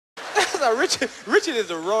Richard is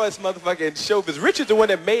the rawest motherfucker in showbiz. Richard's the one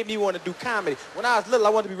that made me want to do comedy. When I was little, I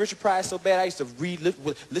wanted to be Richard Pryor so bad. I used to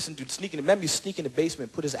listen to remember you sneak in the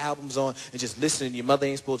basement, put his albums on, and just listen. And your mother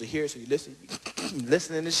ain't supposed to hear it, so you listen,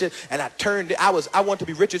 listening to shit. And I wanted to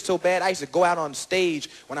be Richard so bad. I used to go out on stage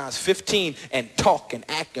when I was 15 and talk and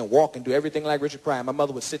act and walk and do everything like Richard Pryor. My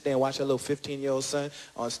mother would sit there and watch her little 15-year-old son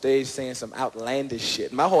on stage saying some outlandish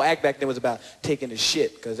shit. My whole act back then was about taking a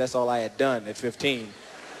shit, because that's all I had done at 15.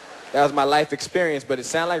 That was my life experience, but it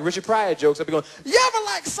sounded like Richard Pryor jokes. I'd be going, you ever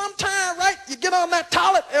like sometime, right, you get on that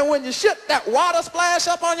toilet and when you shit, that water splash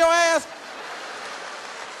up on your ass?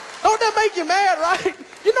 Don't that make you mad, right?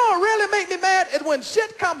 You know what really make me mad is when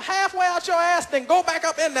shit come halfway out your ass, then go back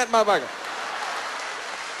up in that motherfucker.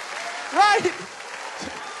 Right?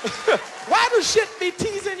 Why does shit be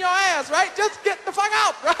teasing your ass, right? Just get the fuck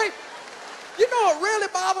out, right? You know what really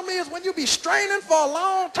bothers me is when you be straining for a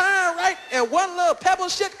long time, right? And one little pebble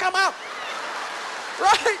shit come out.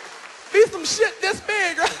 Right? Be some shit this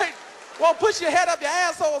big, right? Won't push your head up your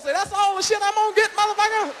asshole and say, that's all the shit I'm gonna get,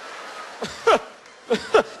 motherfucker.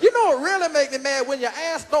 You know what really make me mad? When your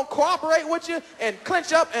ass don't cooperate with you and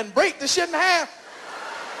clench up and break the shit in half.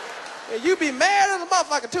 And you be mad as a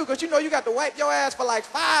motherfucker too, because you know you got to wipe your ass for like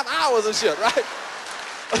 5 hours and shit, right?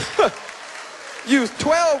 Use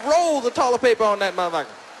 12 rolls of toilet paper on that motherfucker.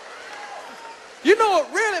 You know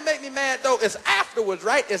what really make me mad though is afterwards,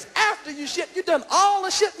 right? It's after you shit. You done all the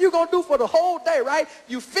shit you gonna do for the whole day, right?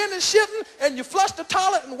 You finish shitting and you flush the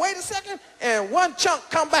toilet and wait a second and one chunk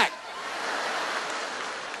come back.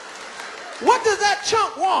 What does that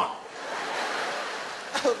chunk want?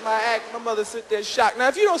 That was my act. My mother sit there shocked. Now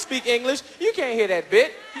if you don't speak English, you can't hear that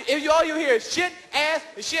bit. All you hear is shit, ass,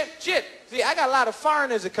 shit, shit. See, I got a lot of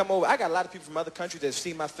foreigners that come over. I got a lot of people from other countries that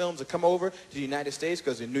see my films that come over to the United States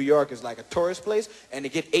because in New York is like a tourist place, and they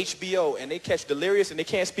get HBO and they catch delirious and they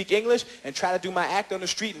can't speak English and try to do my act on the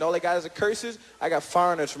street and all they got is a curses. I got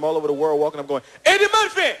foreigners from all over the world walking up going, Eddie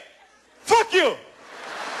Murphy, fuck you.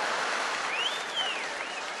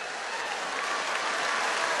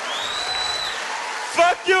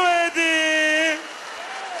 Fuck you, Eddie.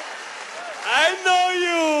 I know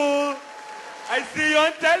you. I see you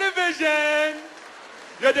on television.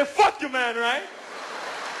 You're the fuck you man, right?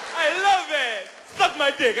 I love it. Suck my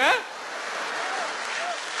dick, huh?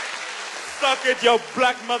 Suck it, you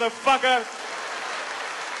black motherfucker.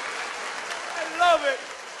 I love it.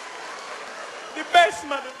 The best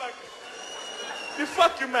motherfucker. The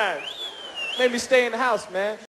fuck you man. Made me stay in the house, man.